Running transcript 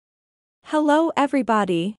Hello,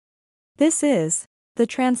 everybody. This is the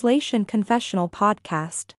Translation Confessional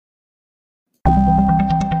Podcast.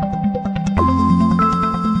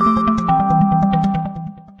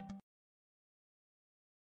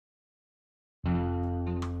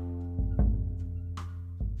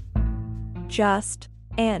 Just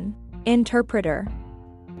an interpreter.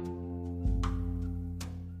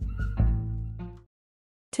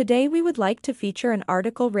 Today we would like to feature an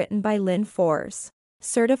article written by Lynn Foers,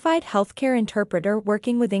 certified healthcare interpreter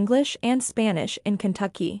working with English and Spanish in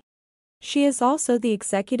Kentucky. She is also the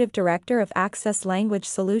executive director of Access Language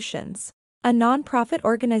Solutions, a nonprofit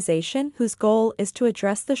organization whose goal is to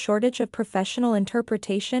address the shortage of professional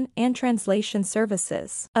interpretation and translation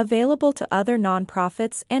services available to other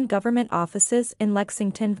nonprofits and government offices in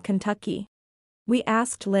Lexington, Kentucky. We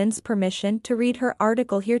asked Lynn's permission to read her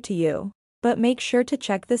article here to you, but make sure to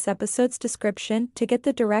check this episode's description to get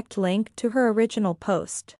the direct link to her original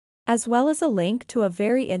post, as well as a link to a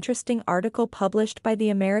very interesting article published by the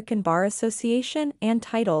American Bar Association and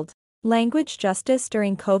titled, Language Justice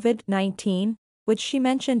During COVID-19, which she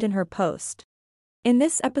mentioned in her post. In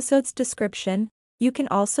this episode's description, you can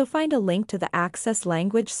also find a link to the Access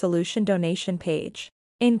Language Solution donation page,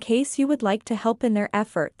 in case you would like to help in their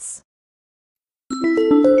efforts.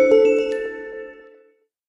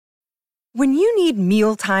 When you need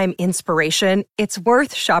mealtime inspiration, it's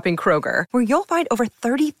worth shopping Kroger, where you'll find over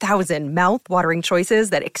 30,000 mouth-watering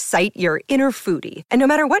choices that excite your inner foodie. And no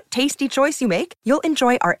matter what tasty choice you make, you'll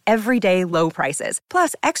enjoy our everyday low prices,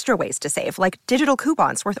 plus extra ways to save, like digital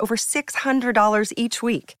coupons worth over $600 each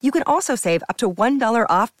week. You can also save up to $1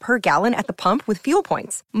 off per gallon at the pump with fuel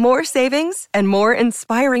points. More savings and more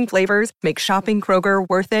inspiring flavors make shopping Kroger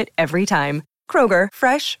worth it every time. Kroger,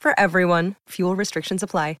 fresh for everyone. Fuel restrictions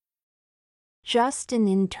apply. Just an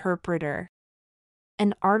Interpreter.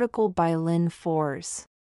 An article by Lynn Foers.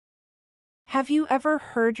 Have you ever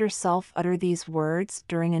heard yourself utter these words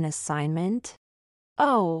during an assignment?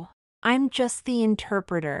 Oh, I'm just the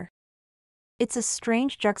interpreter. It's a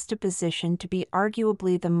strange juxtaposition to be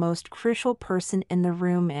arguably the most crucial person in the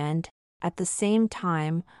room and, at the same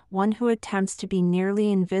time, one who attempts to be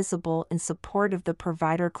nearly invisible in support of the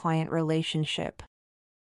provider-client relationship.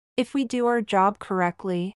 If we do our job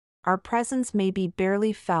correctly, our presence may be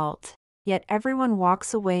barely felt, yet everyone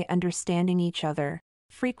walks away understanding each other,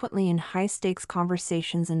 frequently in high-stakes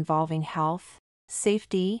conversations involving health,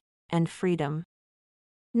 safety, and freedom.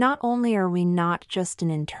 Not only are we not just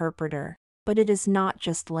an interpreter, but it is not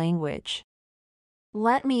just language.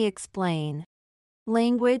 Let me explain.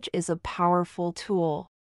 Language is a powerful tool.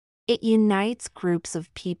 It unites groups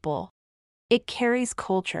of people. It carries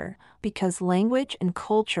culture, because language and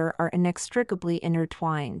culture are inextricably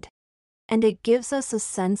intertwined. And it gives us a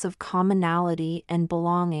sense of commonality and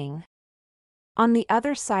belonging. On the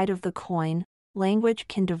other side of the coin, language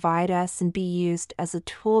can divide us and be used as a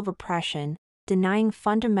tool of oppression, denying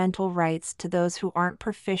fundamental rights to those who aren't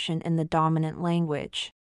proficient in the dominant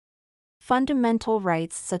language. Fundamental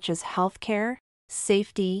rights such as healthcare,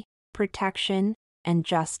 safety, protection, and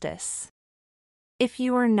justice. If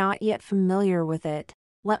you are not yet familiar with it,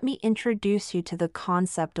 let me introduce you to the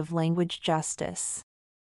concept of language justice.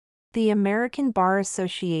 The American Bar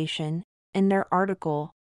Association, in their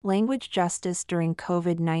article, Language Justice During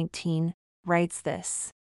COVID-19, writes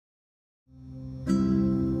this.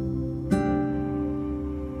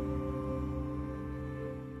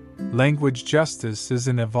 Language justice is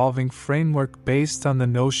an evolving framework based on the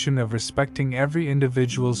notion of respecting every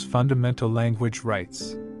individual's fundamental language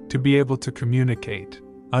rights, to be able to communicate,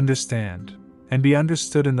 understand, and be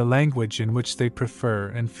understood in the language in which they prefer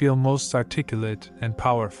and feel most articulate and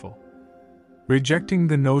powerful. Rejecting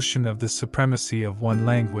the notion of the supremacy of one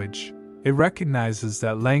language, it recognizes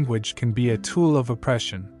that language can be a tool of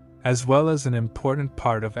oppression, as well as an important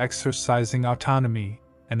part of exercising autonomy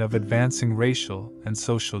and of advancing racial and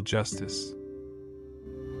social justice.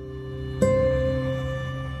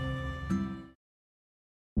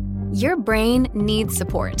 Your brain needs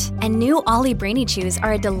support, and new Ollie Brainy Chews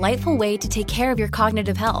are a delightful way to take care of your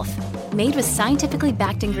cognitive health. Made with scientifically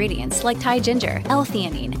backed ingredients like Thai ginger,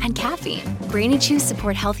 L-theanine, and caffeine, Brainy Chews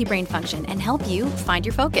support healthy brain function and help you find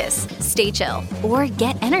your focus, stay chill, or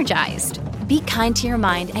get energized. Be kind to your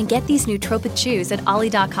mind and get these nootropic chews at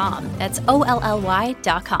ollie.com. That's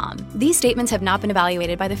OLLY.com. These statements have not been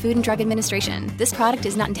evaluated by the Food and Drug Administration. This product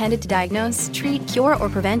is not intended to diagnose, treat, cure, or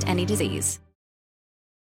prevent any disease.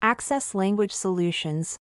 Access Language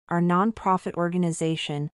Solutions, our nonprofit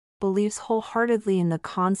organization, believes wholeheartedly in the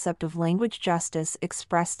concept of language justice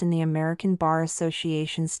expressed in the American Bar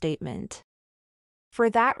Association statement. For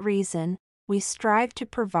that reason, we strive to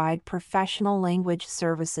provide professional language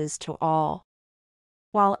services to all.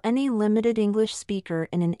 While any limited English speaker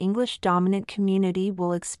in an English-dominant community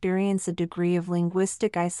will experience a degree of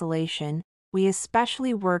linguistic isolation, we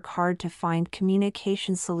especially work hard to find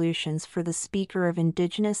communication solutions for the speaker of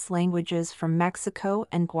indigenous languages from Mexico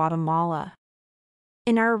and Guatemala.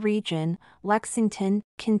 In our region, Lexington,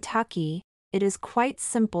 Kentucky, it is quite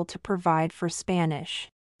simple to provide for Spanish,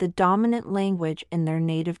 the dominant language in their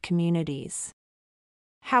native communities.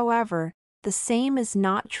 However, the same is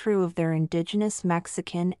not true of their indigenous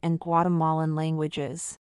Mexican and Guatemalan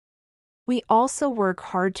languages. We also work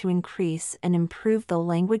hard to increase and improve the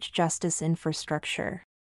language justice infrastructure.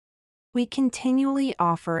 We continually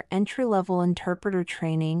offer entry-level interpreter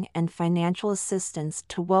training and financial assistance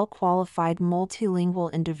to well-qualified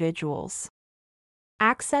multilingual individuals.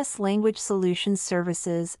 Access language solutions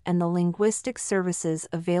services and the linguistic services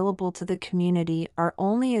available to the community are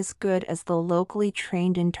only as good as the locally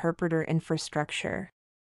trained interpreter infrastructure.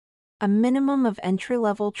 A minimum of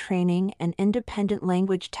entry-level training and independent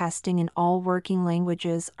language testing in all working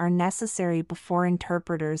languages are necessary before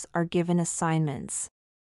interpreters are given assignments.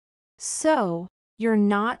 So, you're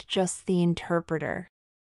not just the interpreter.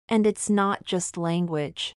 And it's not just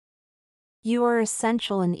language. You are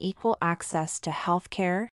essential in equal access to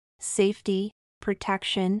healthcare, safety,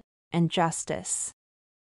 protection, and justice.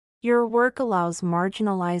 Your work allows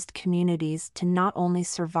marginalized communities to not only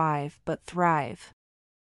survive but thrive.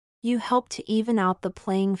 You help to even out the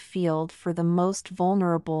playing field for the most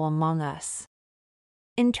vulnerable among us.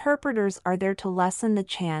 Interpreters are there to lessen the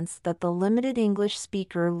chance that the limited English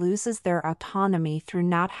speaker loses their autonomy through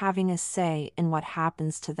not having a say in what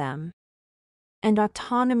happens to them. And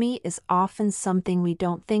autonomy is often something we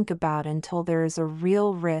don't think about until there is a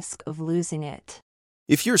real risk of losing it.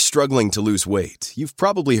 If you're struggling to lose weight, you've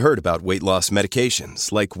probably heard about weight loss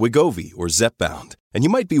medications like Wegovy or Zepbound, and you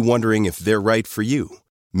might be wondering if they're right for you.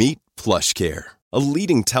 Meet PlushCare, a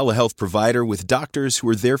leading telehealth provider with doctors who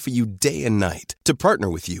are there for you day and night to partner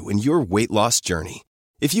with you in your weight loss journey.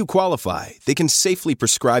 If you qualify, they can safely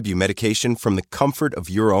prescribe you medication from the comfort of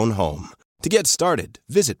your own home. To get started,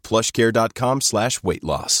 visit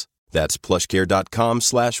plushcare.com/weightloss. That's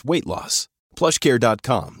plushcare.com/weightloss.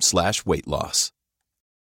 plushcare.com/weightloss.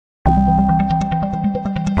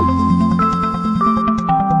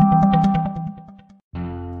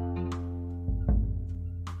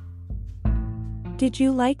 Did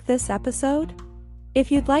you like this episode?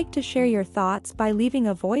 If you'd like to share your thoughts by leaving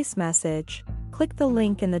a voice message, click the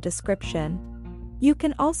link in the description. You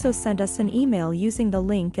can also send us an email using the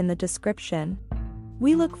link in the description.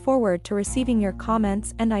 We look forward to receiving your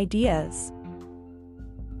comments and ideas.